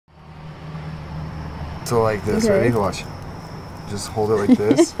to like this. Okay. Ready? Watch. Just hold it like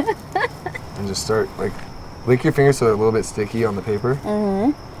this. And just start, like, lick your fingers so they're a little bit sticky on the paper.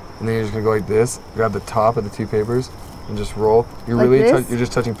 And then you're just going to go like this. Grab the top of the two papers and just roll. You're like really, this? you're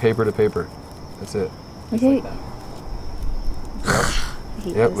just touching paper to paper. That's it. Okay.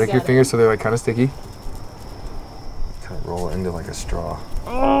 Yep, lick your fingers so they're like kind of sticky. Kind of roll it into like a straw.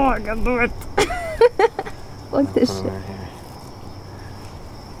 Oh, I can do it. Fuck this shit.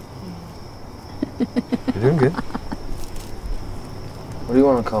 You're doing good. What do you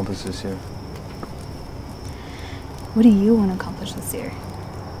want to accomplish this year? What do you want to accomplish this year?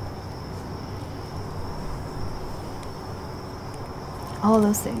 All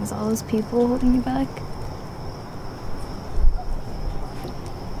those things, all those people holding you back.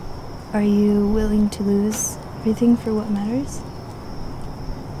 Are you willing to lose everything for what matters?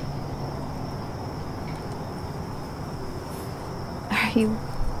 Are you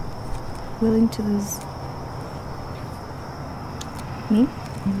willing to lose me?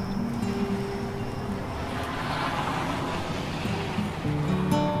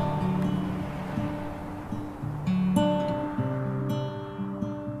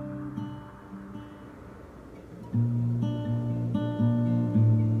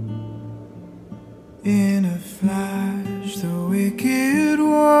 In a flash, the wicked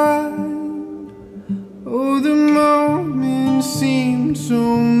one. Oh, the moment seemed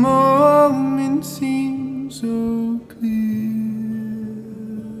so clear.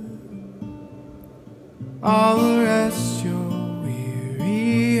 I'll rest your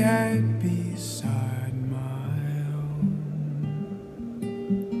weary head beside my own.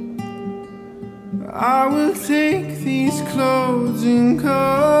 I will take these clothes and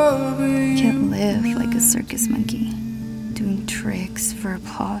cover you. Can't live like a circus monkey, doing tricks for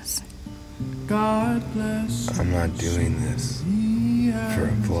applause. God bless. I'm not doing this for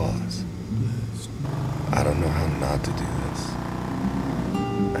applause. I don't know how not to do this.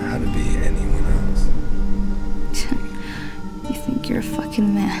 How to be anyone else. You think you're a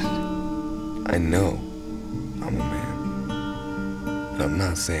fucking man. I know I'm a man, but I'm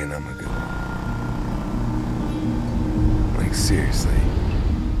not saying I'm a good one. Like, seriously,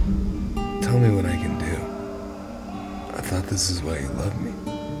 tell me what I can do. I thought this is why you love me.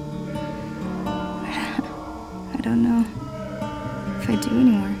 I don't know if I do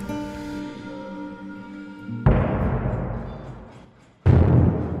anymore.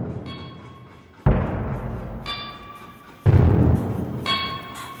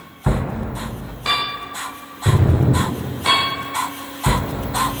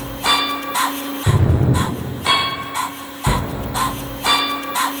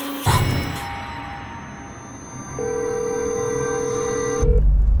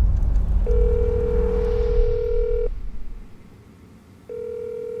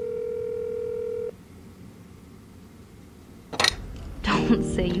 Don't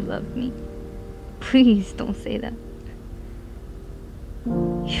say you love me. Please don't say that.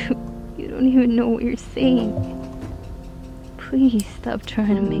 You don't even know what you're saying. Please stop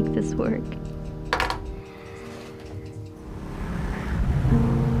trying to make this work.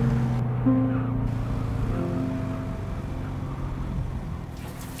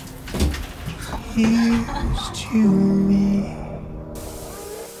 Here's to me.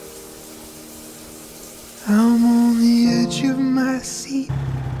 I'm on the edge of my seat,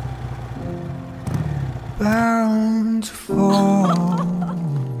 bound to fall.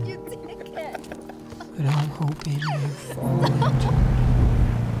 But I'm hoping you fall into.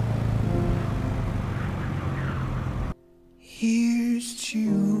 Here's to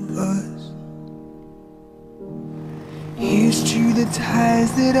us. Here's to the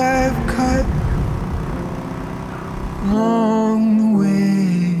ties that I've cut along the way.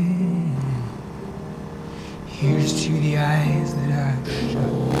 Here's to the eyes that I've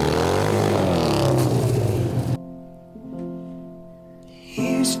shut.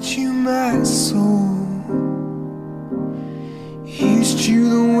 Here's to my soul. Here's to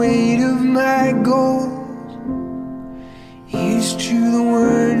the weight of my goals. Here's to the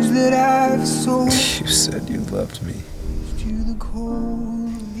words that I've sold. You said you loved me. Here's to the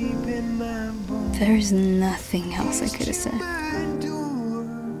cold deep in my bones. There's nothing else I could have said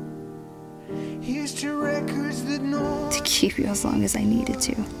Here's to records that know. to keep you as long as I needed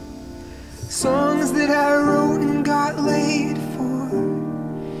to. Songs that I wrote and got laid for.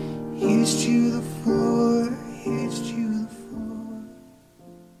 Here's to the floor